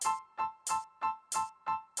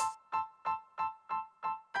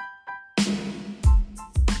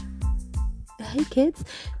Hey kids,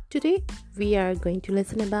 today we are going to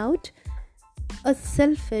listen about a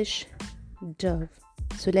selfish dove.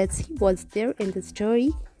 So let's see what's there in the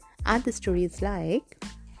story. And the story is like,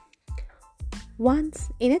 once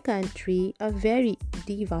in a country, a very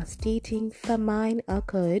devastating famine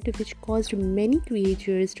occurred which caused many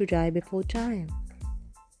creatures to die before time.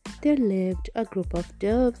 There lived a group of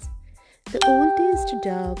doves. The oldest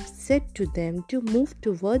dove said to them to move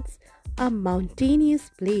towards a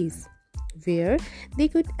mountainous place where they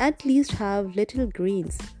could at least have little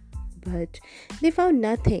grains. But they found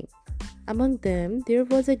nothing. Among them, there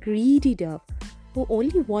was a greedy dove who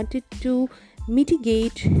only wanted to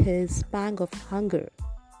mitigate his pang of hunger.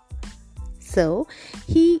 So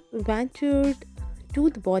he ventured to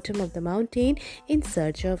the bottom of the mountain in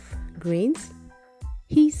search of grains.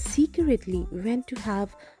 He secretly went to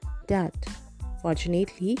have that.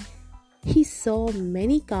 Fortunately, he saw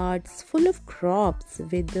many carts full of crops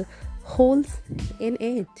with the holes in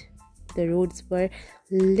it. The roads were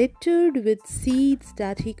littered with seeds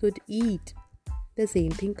that he could eat. The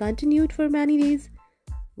same thing continued for many days.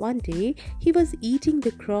 One day, he was eating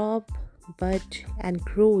the crop but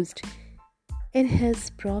engrossed in his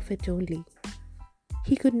profit only.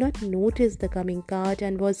 He could not notice the coming cart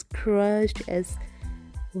and was crushed as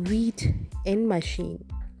wheat in machine.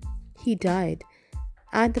 He died,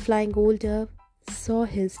 and the flying old dove saw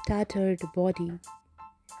his tattered body.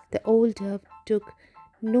 The old dove took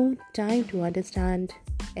no time to understand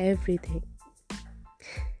everything.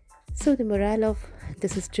 So, the moral of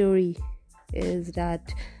this story is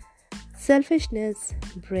that selfishness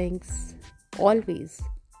brings always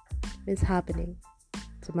mishappening.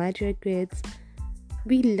 So, my dear kids,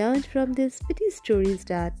 we learned from these petty stories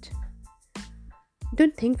that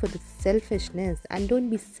don't think for the selfishness and don't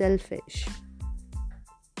be selfish.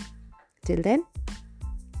 Till then,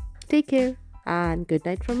 take care and good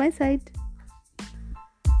night from my side.